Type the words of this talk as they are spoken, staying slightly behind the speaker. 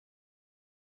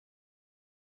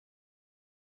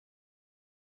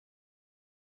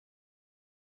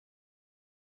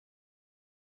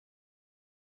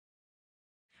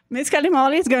Ms.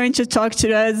 Molloy is going to talk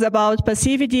to us about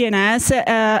passive DNS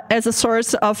as a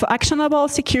source of actionable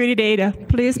security data.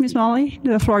 Please, Ms. Molloy,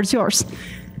 the floor is yours.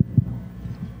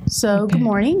 So, good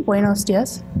morning, buenos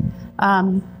dias.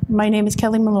 My name is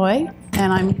Kelly Molloy,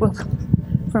 and I'm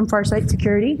from Farsight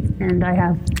Security, and I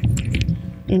have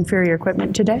inferior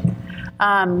equipment today.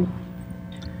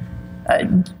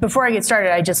 Before I get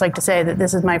started, I'd just like to say that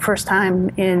this is my first time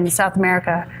in South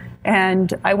America,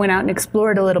 and I went out and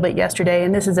explored a little bit yesterday,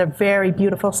 and this is a very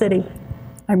beautiful city.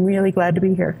 I'm really glad to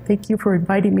be here. Thank you for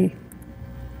inviting me.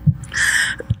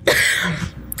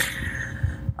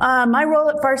 My role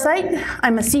at Farsight,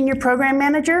 I'm a senior program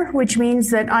manager, which means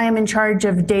that I am in charge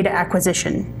of data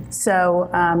acquisition. So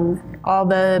all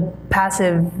the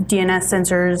passive DNS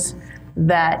sensors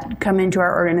that come into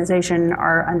our organization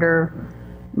are under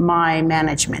my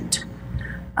management.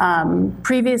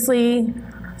 Previously,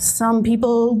 some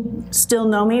people still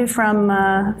know me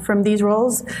from these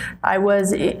roles. I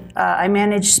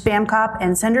managed SpamCop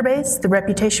and SenderBase, the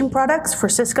reputation products for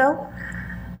Cisco.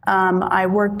 I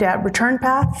worked at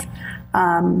ReturnPath,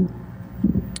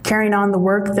 carrying on the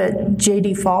work that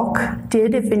JD Falk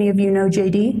did, if any of you know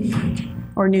JD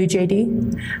or knew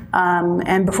JD.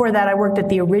 And before that, I worked at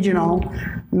the original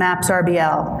Maps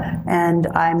RBL, and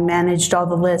I managed all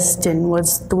the lists and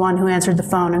was the one who answered the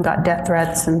phone and got death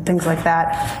threats and things like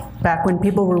that, back when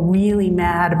people were really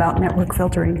mad about network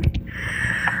filtering.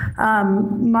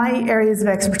 My areas of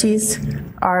expertise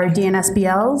are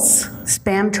DNSBLs,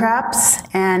 spam traps,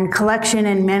 and collection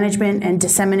and management and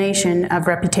dissemination of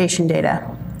reputation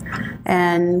data.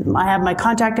 And I have my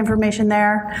contact information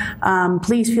there.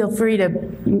 Please feel free to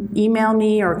email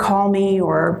me or call me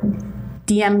or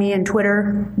DM me on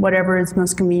Twitter, whatever is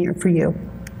most convenient for you.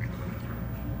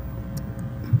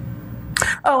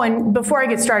 Oh, and before I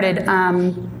get started,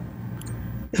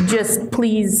 just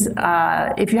please,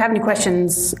 if you have any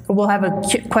questions, we'll have a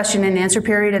question and answer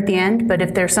period at the end, but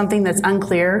if there's something that's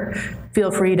unclear,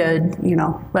 feel free to,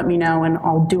 let me know, and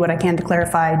I'll do what I can to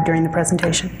clarify during the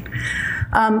presentation.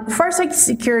 Farsight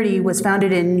Security was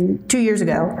founded 2 years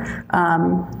ago,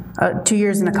 2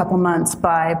 years and a couple months,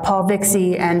 by Paul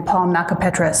Vixie and Paul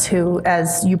Nakapetras, who,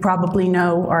 as you probably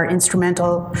know, are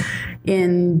instrumental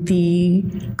in the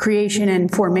creation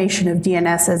and formation of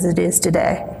DNS as it is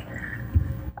today.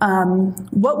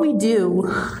 What we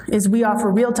do is we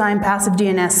offer real-time passive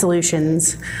DNS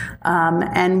solutions,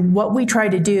 and what we try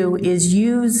to do is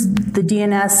use the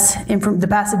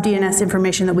passive DNS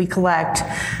information that we collect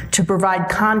to provide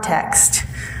context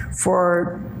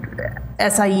for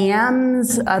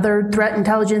SIEMs, other threat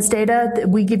intelligence data.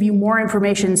 We give you more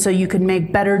information so you can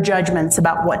make better judgments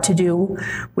about what to do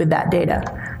with that data.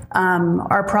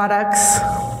 Our products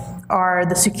are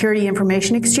the Security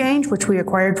Information Exchange, which we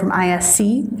acquired from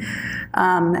ISC,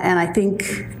 and I think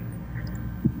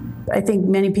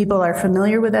many people are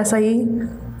familiar with SIE.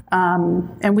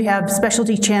 And we have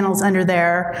specialty channels under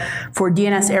there for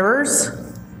DNS errors,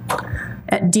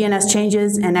 DNS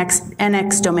changes, and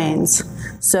NX domains.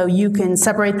 So you can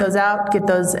separate those out, get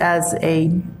those as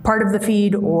a part of the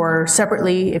feed or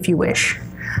separately if you wish.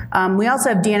 We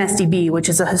also have DNSDB, which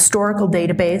is a historical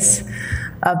database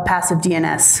of passive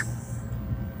DNS.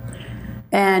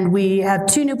 And we have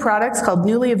 2 new products called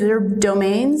Newly Observed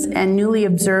Domains and Newly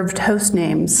Observed Host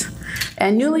Names.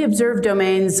 And newly observed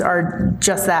domains are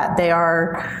just that. They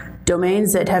are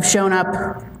domains that have shown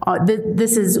up.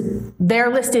 They're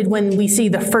listed when we see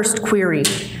the first query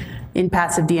in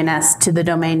passive DNS to the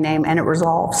domain name and it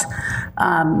resolves.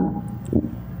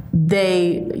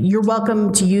 You're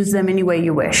welcome to use them any way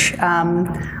you wish.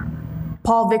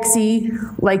 Paul Vixie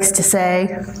likes to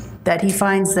say that he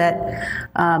finds that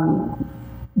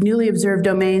newly observed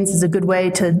domains is a good way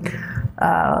to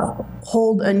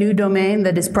hold a new domain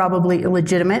that is probably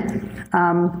illegitimate,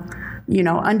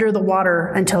 under the water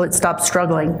until it stops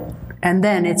struggling. And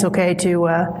then it's okay to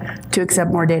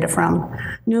accept more data from.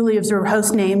 Newly observed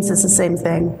host names is the same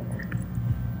thing.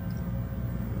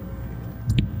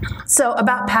 So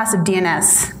about passive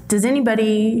DNS,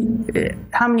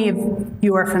 how many of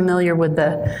you are familiar with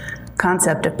the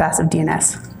concept of passive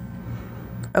DNS?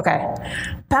 Okay,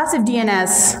 passive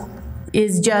DNS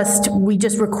is we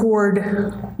just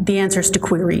record the answers to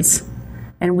queries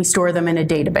and we store them in a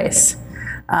database.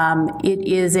 It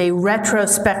is a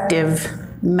retrospective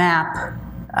map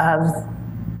of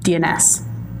DNS.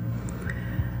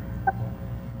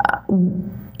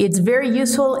 It's very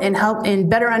useful in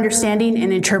better understanding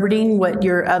and interpreting what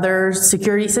your other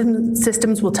security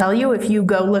systems will tell you. If you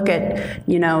go look at,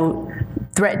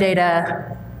 threat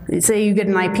data say you get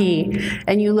an IP,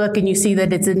 and you look and you see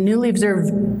that it's a newly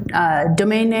observed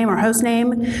domain name or host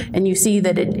name, and you see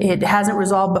that it hasn't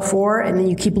resolved before, and then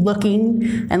you keep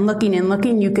looking and looking and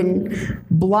looking, you can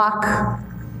block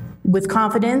with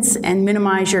confidence and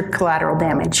minimize your collateral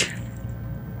damage.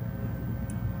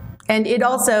 And it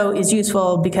also is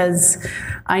useful because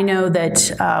I know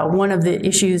that one of the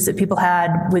issues that people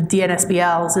had with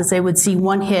DNSBLs is they would see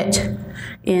one hit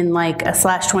in like a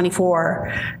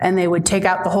 /24, and they would take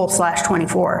out the whole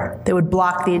 /24. They would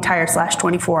block the entire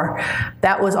 /24.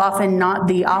 That was often not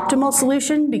the optimal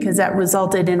solution because that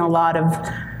resulted in a lot of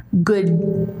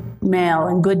good mail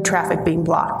and good traffic being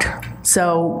blocked.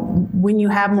 So when you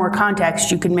have more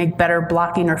context, you can make better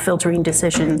blocking or filtering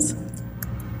decisions.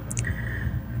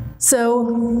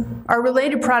 So our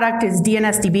related product is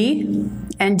DNSDB,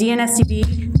 and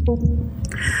DNSDB,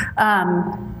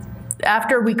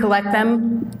 after we collect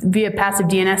them via passive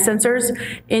DNS sensors,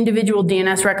 individual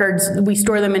DNS records, we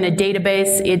store them in a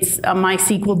database. It's a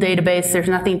MySQL database. There's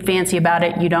nothing fancy about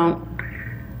it. You don't,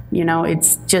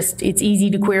 it's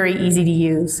easy to query, easy to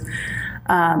use.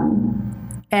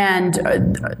 And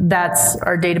that's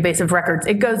our database of records.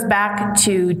 It goes back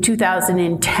to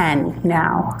 2010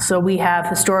 now. So we have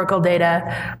historical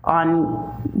data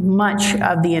on much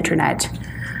of the internet.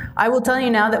 I will tell you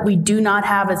now that we do not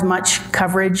have as much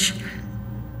coverage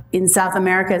in South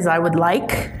America as I would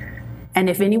like. And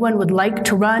if anyone would like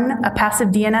to run a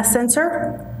passive DNS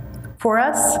sensor for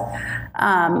us,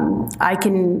 I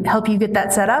can help you get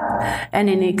that set up, and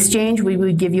in exchange we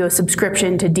would give you a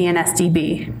subscription to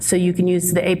DNSDB, so you can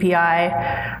use the API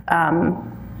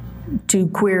to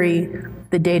query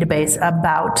the database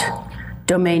about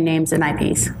domain names and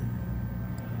IPs.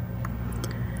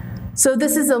 So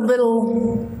this is a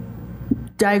little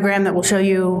diagram that will show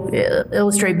you,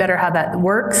 illustrate better how that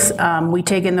works. We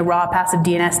take in the raw passive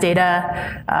DNS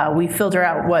data, we filter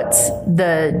out what's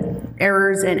the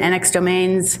errors in NX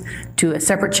domains to a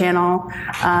separate channel.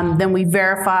 Then we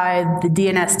verify the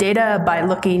DNS data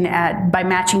by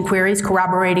matching queries,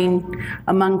 corroborating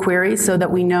among queries so that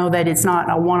we know that it's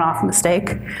not a one-off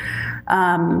mistake.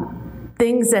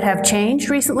 Things that have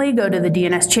changed recently go to the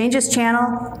DNS changes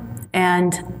channel,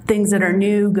 and things that are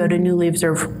new go to newly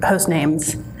observed host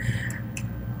names.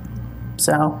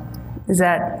 So, is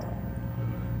that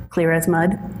clear as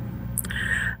mud?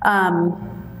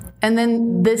 And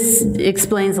then this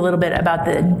explains a little bit about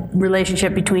the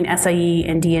relationship between SIE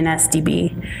and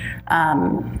DNSDB.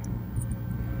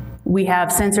 We have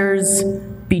sensors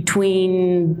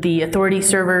between the authority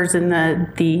servers and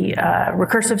the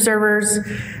recursive servers.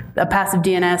 A passive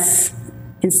DNS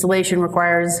installation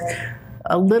requires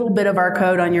a little bit of our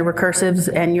code on your recursives,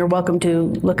 and you're welcome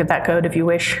to look at that code if you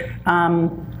wish.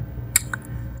 And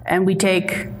we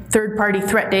take third-party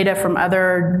threat data from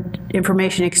other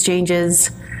information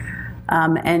exchanges,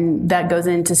 and that goes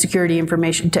into security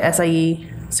information, to SIE,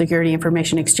 Security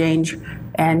Information Exchange,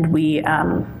 and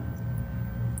and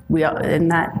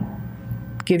that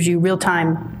gives you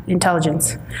real-time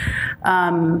intelligence.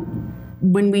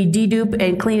 When we dedupe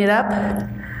and clean it up,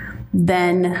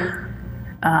 then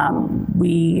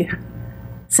we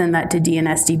send that to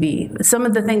DNSDB. Some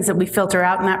of the things that we filter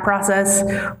out in that process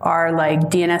are like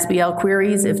DNSBL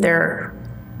queries if they're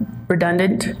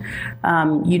redundant.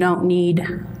 You don't need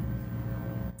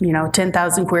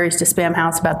 10,000 queries to spam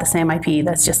house about the same IP.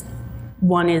 That's just,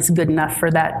 one is good enough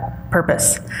for that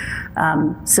purpose.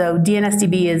 So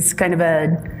DNSDB is kind of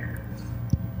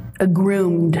a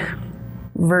groomed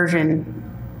version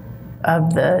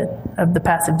of the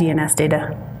passive DNS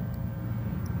data.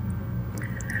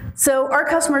 So our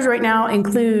customers right now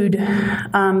include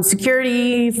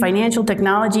security, financial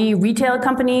technology, retail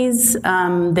companies.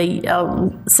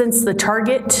 Since the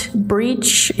Target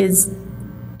breach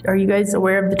are you guys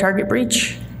aware of the Target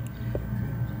breach?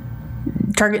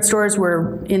 Target stores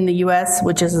were in the US,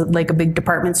 which is like a big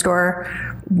department store,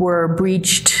 were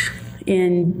breached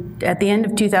at the end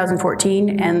of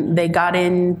 2014, and they got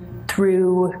in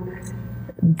through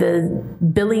the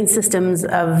billing systems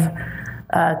of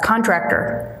a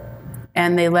contractor.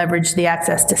 And they leveraged the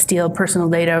access to steal personal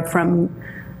data from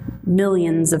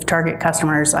millions of Target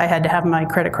customers. I had to have my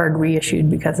credit card reissued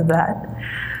because of that.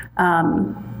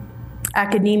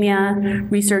 Academia,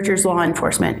 researchers, law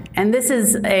enforcement. And this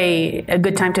is a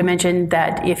good time to mention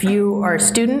that if you are a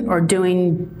student or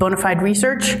doing bona fide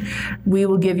research, we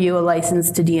will give you a license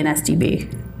to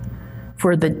DNSDB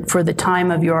for the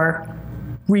time of your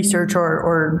research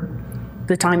or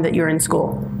the time that you're in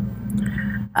school.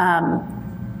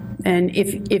 And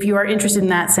if you are interested in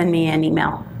that, send me an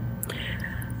email.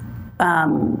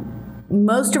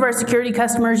 Most of our security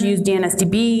customers use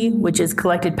DNSDB, which has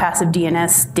collected passive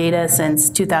DNS data since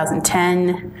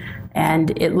 2010.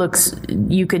 And it looks,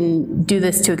 you can do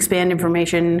this to expand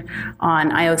information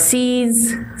on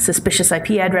IOCs, suspicious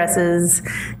IP addresses,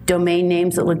 domain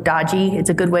names that look dodgy. It's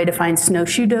a good way to find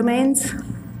snowshoe domains.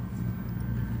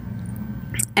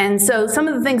 And so some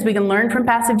of the things we can learn from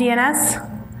passive DNS,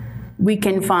 we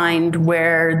can find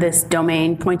where this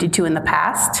domain pointed to in the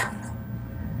past.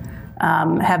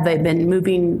 Have they been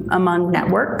moving among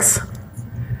networks?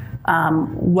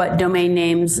 What domain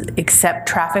names accept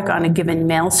traffic on a given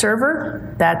mail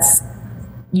server? That's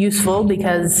useful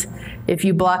because if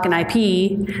you block an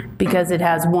IP because it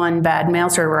has one bad mail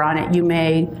server on it, you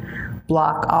may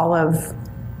block all of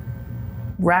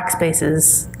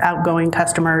Rackspace's outgoing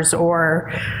customers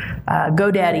or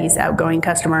GoDaddy's outgoing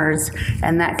customers,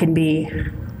 and that can be,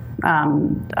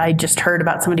 I just heard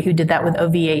about somebody who did that with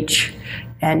OVH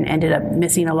and ended up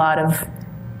missing a lot of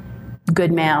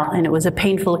good mail, and it was a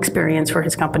painful experience for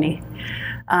his company.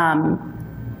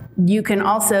 You can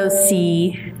also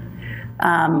see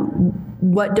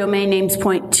what domain names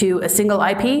point to a single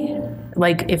IP,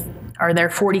 like are there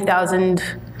 40,000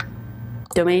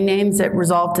 domain names that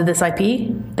resolve to this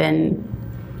IP, then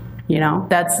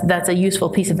that's a useful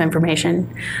piece of information.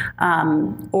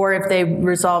 Or if they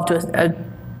resolve to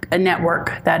a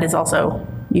network, that is also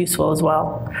useful as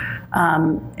well.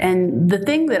 And the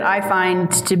thing that I find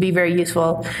to be very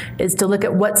useful is to look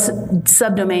at what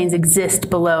subdomains exist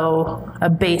below a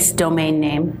base domain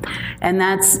name. And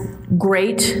that's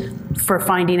great for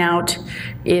finding out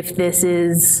if this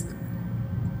is,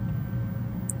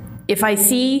 if I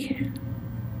see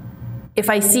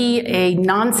a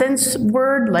nonsense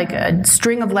word, like a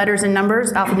string of letters and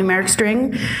numbers, alphanumeric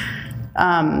string,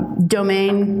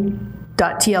 domain.tld,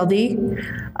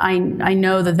 I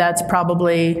know that that's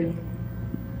probably,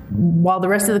 while the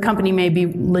rest of the company may be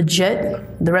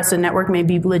legit, the rest of the network may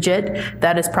be legit,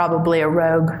 that is probably a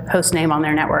rogue host name on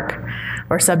their network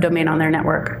or subdomain on their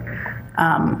network.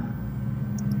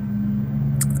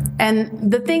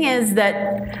 And the thing is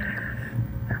that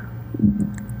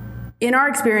in our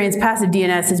experience, passive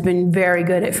DNS has been very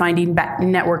good at finding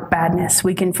network badness.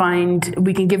 We can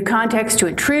give context to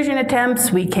intrusion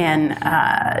attempts. We can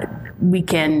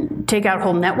take out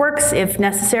whole networks if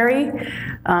necessary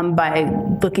by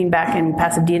looking back in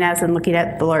passive DNS and looking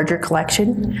at the larger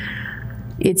collection.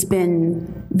 It's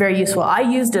been very useful. I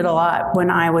used it a lot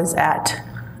when I was at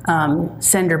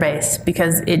Senderbase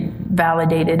because it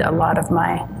validated a lot of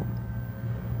my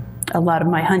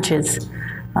hunches,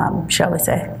 shall we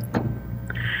say.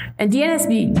 And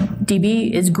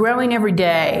DNSDB is growing every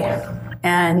day,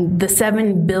 and the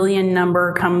 7 billion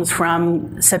number comes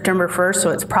from September 1st,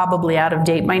 so it's probably out of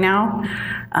date by now.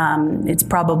 It's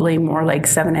probably more like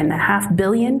 7.5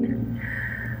 billion.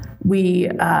 We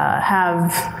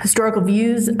have historical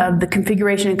views of the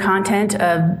configuration and content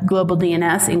of global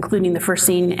DNS, including the first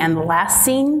scene and the last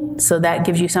scene, so that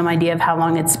gives you some idea of how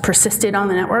long it's persisted on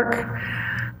the network.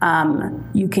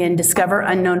 You can discover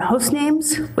unknown host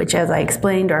names, which, as I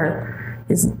explained,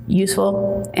 is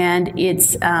useful. And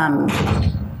it's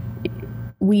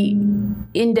we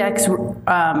index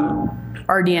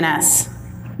our DNS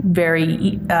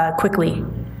very quickly,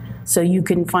 so you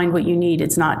can find what you need.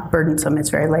 It's not burdensome. It's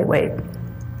very lightweight.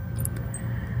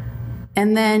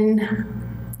 And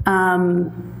then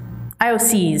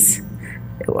IOCs,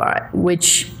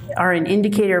 which are an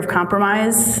indicator of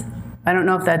compromise. I don't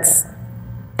know if that's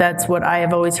what I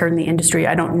have always heard in the industry.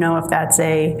 I don't know if that's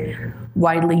a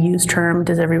widely used term.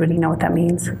 Does everybody know what that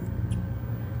means?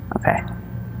 Okay.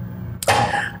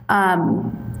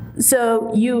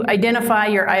 So you identify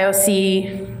your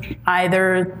IOC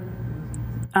either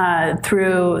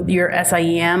through your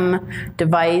SIEM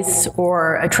device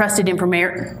or a trusted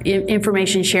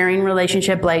information sharing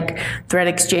relationship like Threat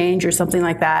Exchange or something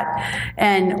like that.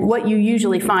 And what you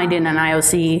usually find in an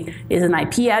IOC is an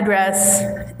IP address,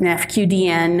 an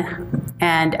FQDN,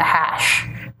 and a hash.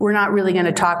 We're not really going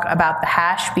to talk about the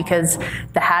hash because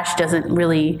the hash isn't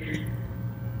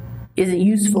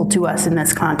useful to us in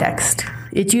this context.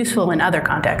 It's useful in other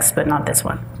contexts, but not this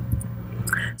one.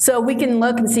 So we can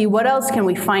look and see what else can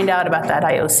we find out about that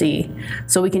IOC.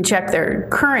 So we can check their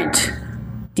current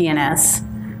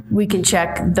DNS. We can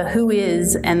check the who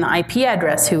is and the IP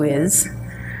address who is.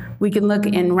 We can look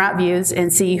in route views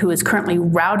and see who is currently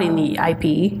routing the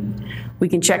IP. We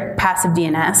can check passive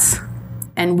DNS,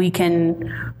 and we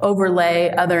can overlay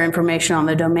other information on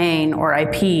the domain or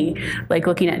IP, like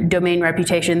looking at domain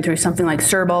reputation through something like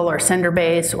Serble or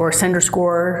Senderbase or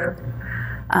SenderScore.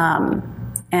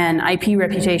 And IP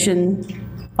reputation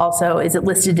Also, is it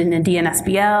listed in a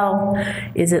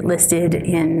DNSBL? Is it listed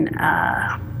in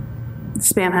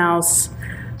Spam House?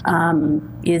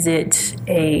 Is it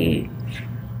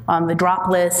on the drop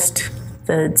list,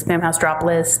 the Spam House drop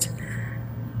list?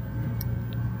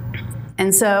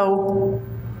 And so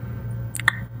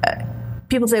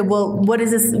people say, well, what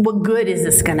good is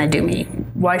this going to do me?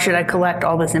 Why should I collect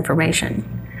all this information?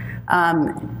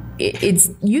 It's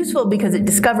useful because it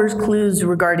discovers clues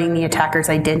regarding the attacker's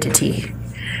identity.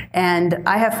 And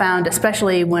I have found,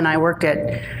 especially when I worked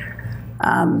at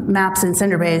Maps and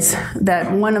Cinderbase,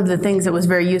 that one of the things that was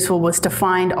very useful was to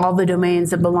find all the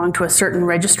domains that belong to a certain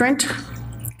registrant.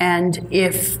 And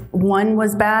if one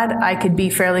was bad, I could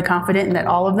be fairly confident that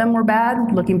all of them were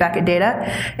bad, looking back at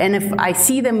data. And if I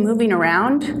see them moving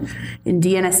around in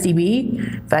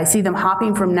DNSDB, if I see them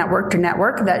hopping from network to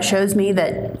network, that shows me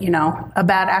that, you know, a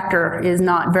bad actor is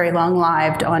not very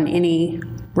long-lived on any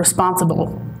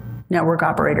responsible network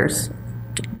operator's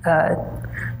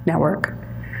network.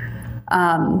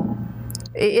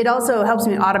 It also helps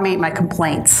me automate my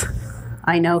complaints.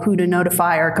 I know who to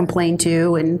notify or complain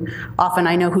to, and often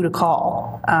I know who to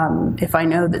call. If I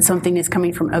know that something is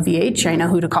coming from OVH, I know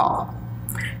who to call.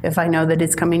 If I know that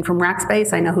it's coming from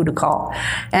Rackspace, I know who to call.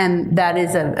 And that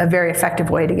is a very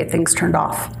effective way to get things turned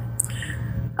off.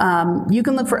 You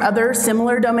can look for other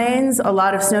similar domains. A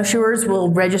lot of snowshoers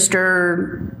will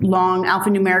register long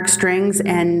alphanumeric strings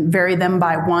and vary them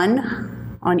by 1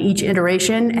 on each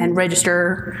iteration and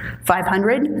register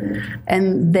 500,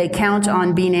 and they count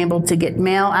on being able to get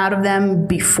mail out of them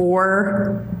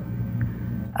before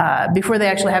they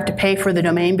actually have to pay for the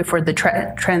domain, before the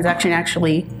transaction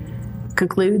actually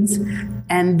concludes,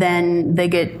 and then they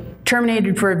get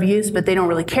terminated for abuse, but they don't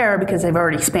really care because they've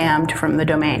already spammed from the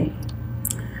domain.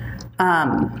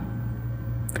 And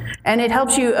it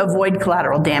helps you avoid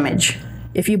collateral damage.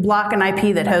 If you block an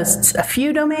IP that hosts a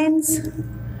few domains,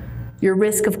 your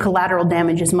risk of collateral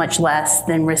damage is much less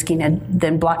than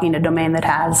blocking a domain that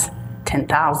has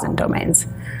 10,000 domains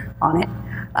on it.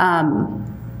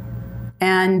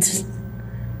 And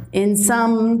in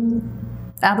some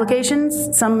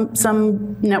applications,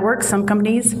 some networks, some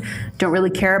companies don't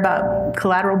really care about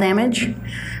collateral damage,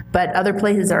 but other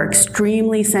places are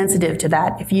extremely sensitive to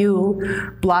that. If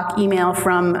you block email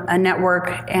from a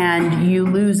network and you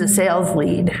lose a sales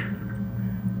lead,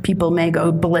 people may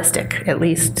go ballistic, at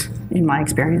least in my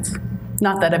experience.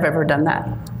 Not that I've ever done that.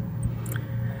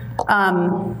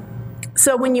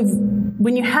 So when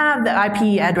you have the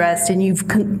IP address and you've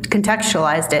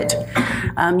contextualized it,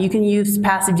 you can use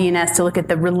passive DNS to look at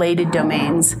the related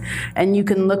domains. And you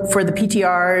can look for the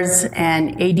PTRs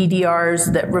and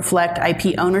ADDRs that reflect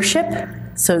IP ownership.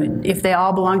 So if they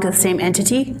all belong to the same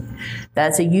entity,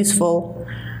 that's a useful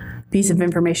piece of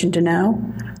information to know.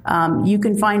 You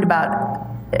can find about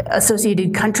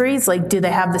associated countries, like do they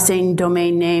have the same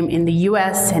domain name in the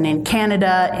US and in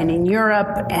Canada and in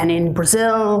Europe and in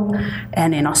Brazil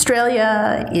and in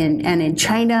Australia and in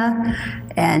China,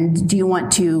 and do you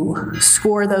want to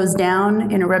score those down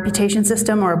in a reputation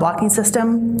system or a blocking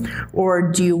system, or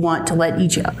do you want to let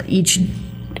each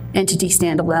entity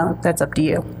stand alone? That's up to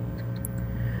you.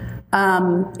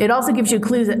 It also gives you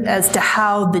clues as to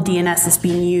how the DNS is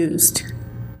being used,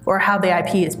 or how the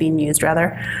IP is being used,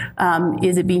 rather.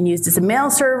 Is it being used as a mail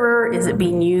server? Is it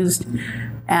being used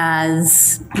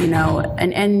as, you know,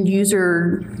 an end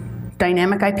user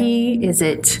dynamic IP? Is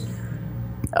it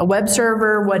a web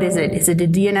server? What is it? Is it a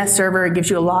DNS server? It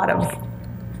gives you a lot of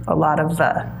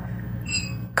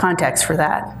context for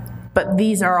that. But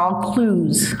these are all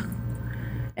clues,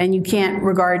 and you can't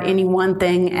regard any one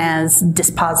thing as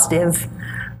dispositive.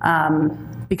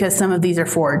 Because some of these are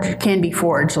can be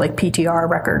forged, like PTR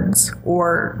records,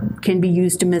 or can be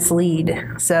used to mislead.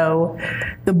 So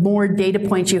the more data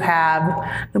points you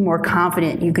have, the more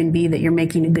confident you can be that you're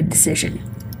making a good decision.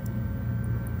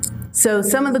 So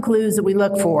some of the clues that we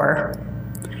look for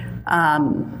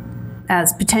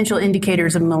as potential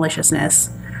indicators of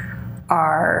maliciousness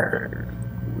are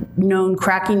known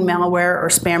cracking malware or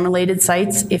spam-related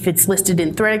sites, if it's listed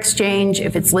in Threat Exchange,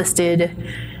 if it's listed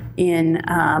in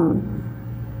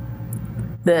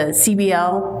the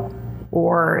CBL,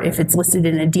 or if it's listed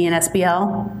in a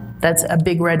DNSBL, that's a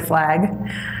big red flag.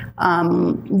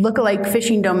 Lookalike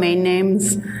phishing domain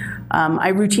names.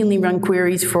 I routinely run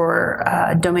queries for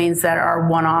domains that are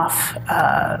one-off,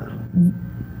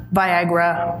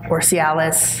 Viagra or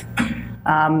Cialis,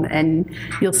 and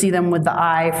you'll see them with the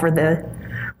I for the,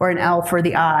 or an L for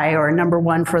the I, or a number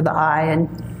 1 for the I, and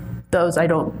those I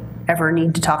don't ever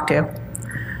need to talk to.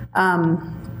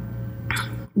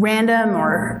 Random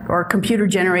or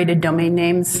computer-generated domain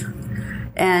names,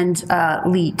 and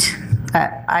LEET,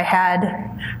 I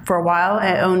had, for a while,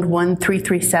 I owned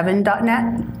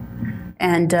 1337.net,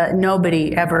 and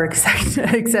nobody ever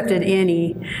accepted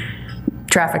any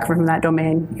traffic from that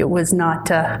domain. It was not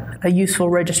a useful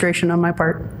registration on my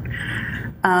part.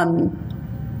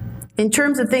 In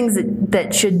terms of things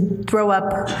that should throw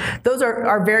up, those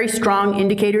are very strong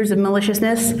indicators of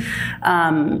maliciousness.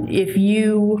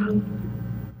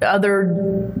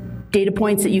 Other data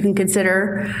points that you can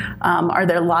consider, are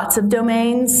there lots of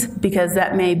domains? Because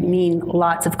that may mean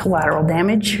lots of collateral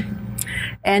damage.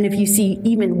 And if you see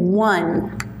even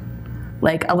one,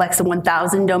 like Alexa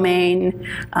 1000 domain,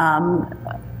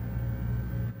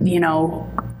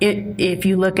 if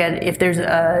you look at, if there's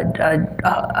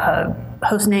a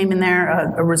host name in there,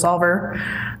 a resolver,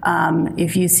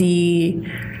 if you see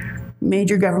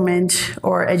major government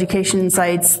or education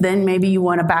sites, then maybe you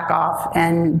want to back off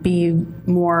and be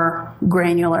more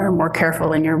granular, more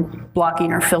careful in your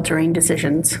blocking or filtering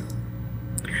decisions.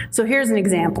 So here's an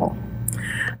example.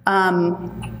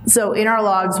 So in our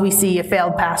logs, we see a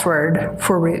failed password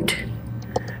for root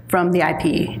from the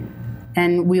IP,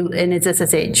 and it's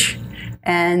SSH,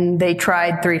 and they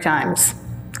tried 3 times.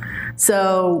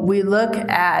 So we look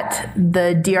at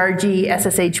the DRG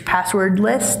SSH password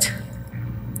list,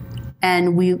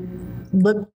 and we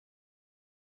look.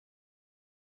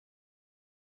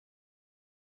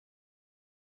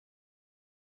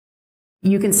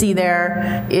 You can see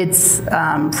there, it's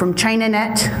from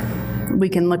ChinaNet. We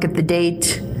can look at the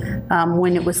date,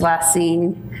 when it was last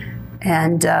seen,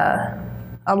 and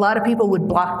a lot of people would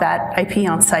block that IP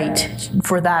on site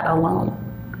for that alone.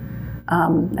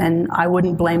 And I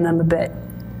wouldn't blame them a bit.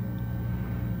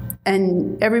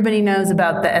 And everybody knows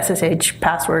about the SSH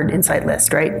password insight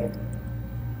list, right?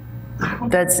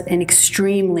 That's an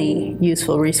extremely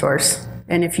useful resource.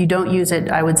 And if you don't use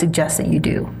it, I would suggest that you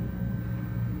do.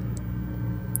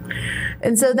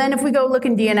 And so then if we go look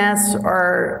in DNS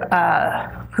or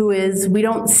whois, we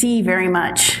don't see very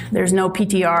much. There's no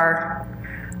PTR.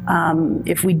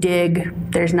 If we dig,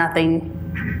 there's nothing.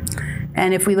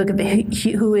 And if we look at the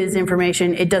whois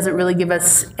information, it doesn't really give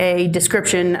us a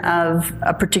description of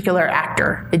a particular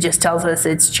actor. It just tells us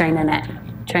it's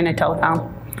ChinaNet, China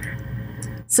Telecom.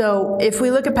 So if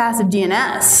we look at passive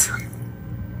DNS,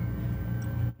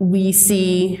 we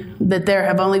see that there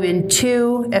have only been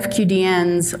 2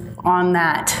 FQDNs on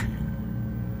that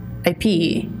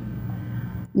IP.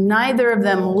 Neither of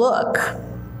them look,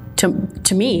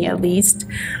 to me at least,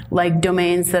 like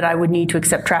domains that I would need to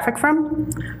accept traffic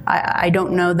from. I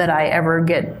don't know that I ever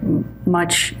get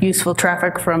much useful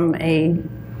traffic from a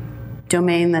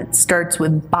domain that starts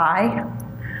with by.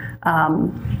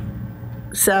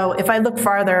 So if I look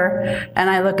farther and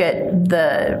I look at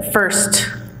the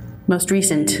most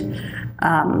recent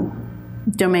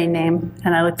domain name,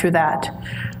 and I look through that,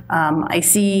 I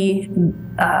see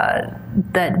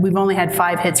that we've only had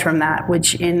 5 hits from that,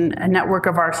 which in a network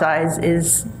of our size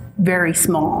is very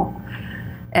small.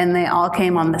 And they all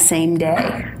came on the same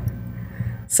day.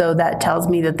 So that tells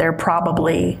me that they're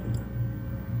probably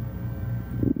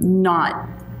not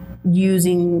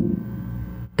using,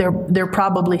 they're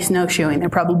probably snowshoeing. They're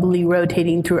probably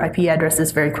rotating through IP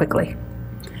addresses very quickly.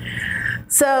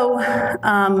 So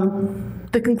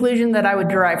the conclusion that I would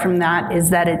derive from that is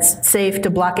that it's safe to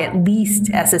block at least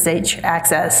SSH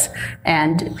access.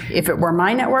 And if it were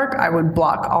my network, I would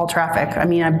block all traffic. I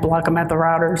mean, I'd block them at the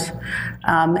routers.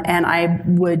 And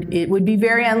it would be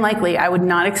very unlikely. I would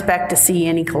not expect to see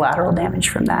any collateral damage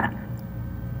from that.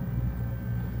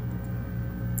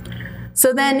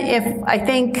 So then if I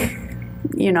think,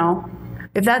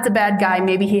 if that's a bad guy,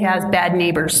 maybe he has bad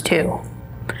neighbors too.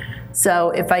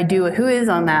 So if I do a whois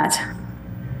on that,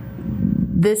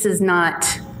 this is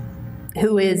not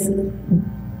whois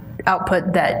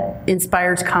output that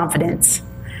inspires confidence.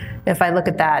 If I look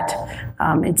at that,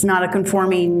 it's not a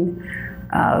conforming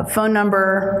phone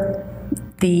number.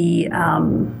 The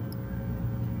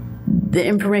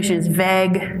information is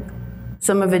vague.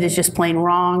 Some of it is just plain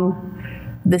wrong.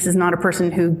 This is not a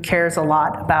person who cares a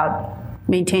lot about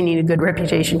maintaining a good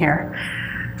reputation here,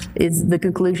 is the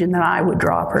conclusion that I would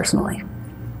draw personally.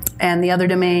 And the other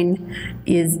domain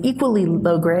is equally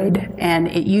low grade, and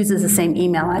it uses the same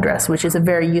email address, which is a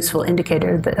very useful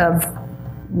indicator of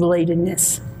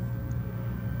relatedness.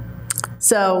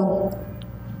 So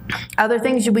other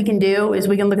things we can do is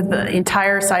we can look at the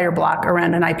entire CIDR block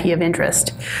around an IP of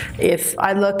interest. If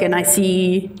I look and I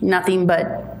see nothing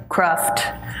but cruft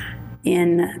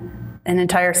in an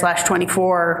entire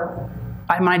 /24,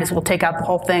 I might as well take out the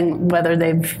whole thing, whether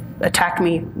they've attacked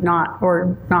me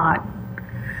or not.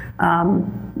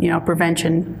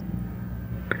 Prevention.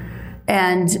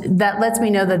 And that lets me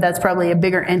know that that's probably a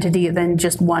bigger entity than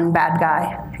just one bad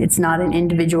guy. It's not an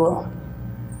individual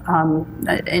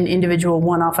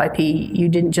one-off IP. You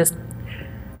didn't just,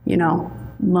 you know,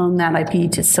 loan that IP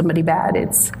to somebody bad.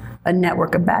 It's a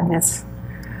network of badness.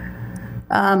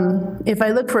 If I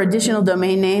look for additional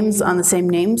domain names on the same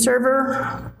name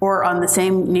server or on the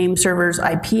same name server's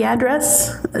IP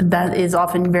address, that is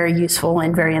often very useful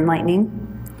and very enlightening.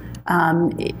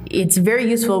 It's very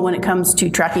useful when it comes to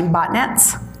tracking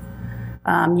botnets.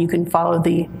 You can follow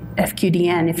the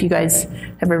FQDN if you guys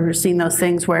have ever seen those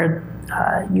things where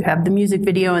you have the music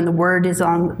video and the word is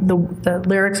on, the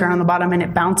lyrics are on the bottom and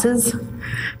it bounces.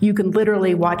 You can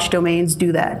literally watch domains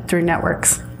do that through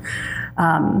networks.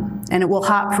 And it will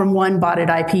hop from one botted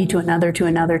IP to another, to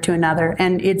another, to another.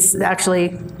 And it's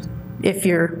actually, if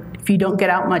you don't get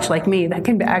out much like me, that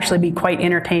can actually be quite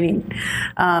entertaining.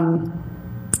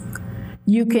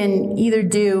 You can either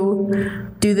do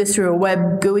this through a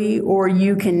web GUI, or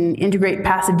you can integrate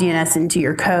passive DNS into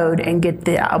your code and get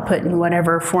the output in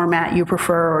whatever format you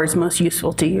prefer or is most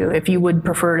useful to you. If you would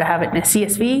prefer to have it in a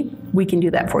CSV, we can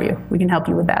do that for you. We can help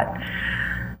you with that.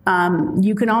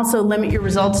 You can also limit your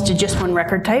results to just one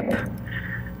record type,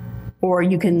 or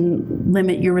you can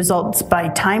limit your results by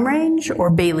time range or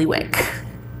bailiwick.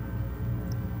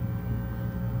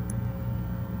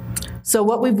 So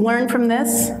what we've learned from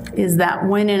this is that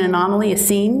when an anomaly is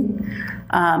seen,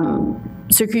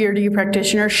 security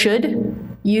practitioners should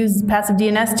use passive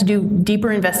DNS to do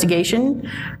deeper investigation,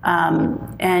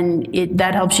 and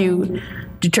that helps you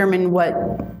determine what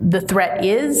the threat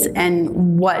is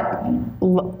and what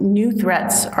new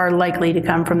threats are likely to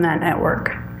come from that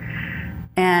network.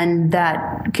 And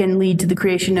that can lead to the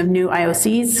creation of new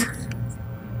IOCs.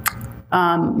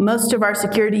 Most of our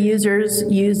security users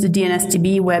use the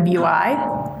DNSDB web UI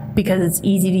because it's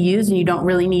easy to use and you don't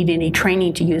really need any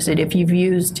training to use it. If you've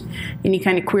used any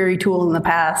kind of query tool in the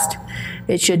past,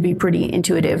 it should be pretty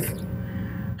intuitive.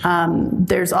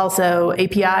 There's also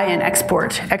API and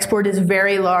export. Export is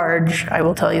very large, I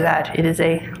will tell you that. It is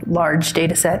a large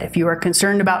data set. If you are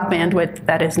concerned about bandwidth,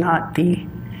 that is not the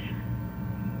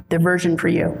version for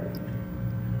you.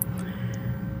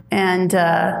 And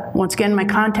once again, my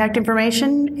contact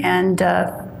information and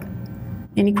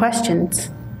any questions.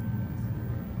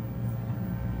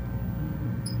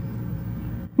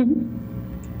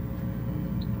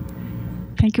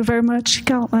 Thank you very much,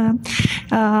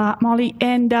 Molly.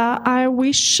 And I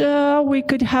wish we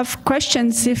could have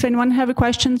questions. If anyone have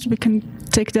questions, we can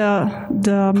take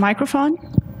the microphone.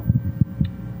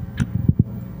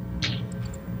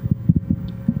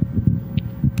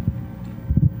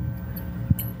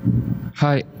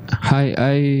 Hi.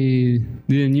 I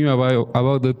didn't know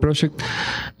about the project,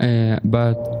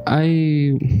 but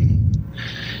I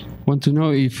want to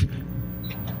know if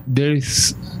there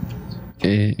is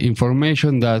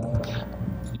information that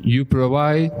you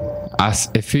provide as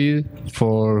a feed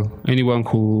for anyone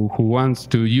who wants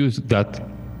to use that.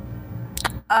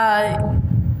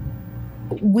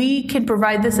 We can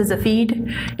provide this as a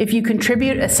feed. If you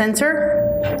contribute a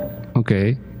sensor,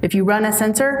 okay. If you run a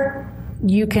sensor,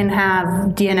 you can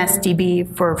have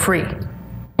DNSDB for free.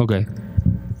 Okay,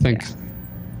 thanks.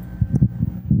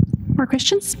 More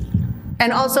questions?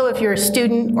 And also, if you're a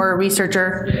student or a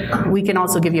researcher, we can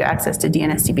also give you access to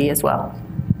DNSDB as well.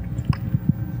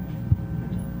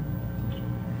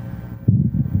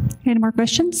 Any more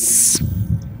questions?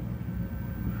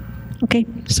 Okay,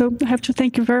 so I have to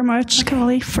thank you very much,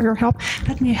 Kelly, for your help.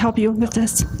 Let me help you with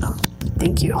this.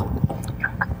 Thank you.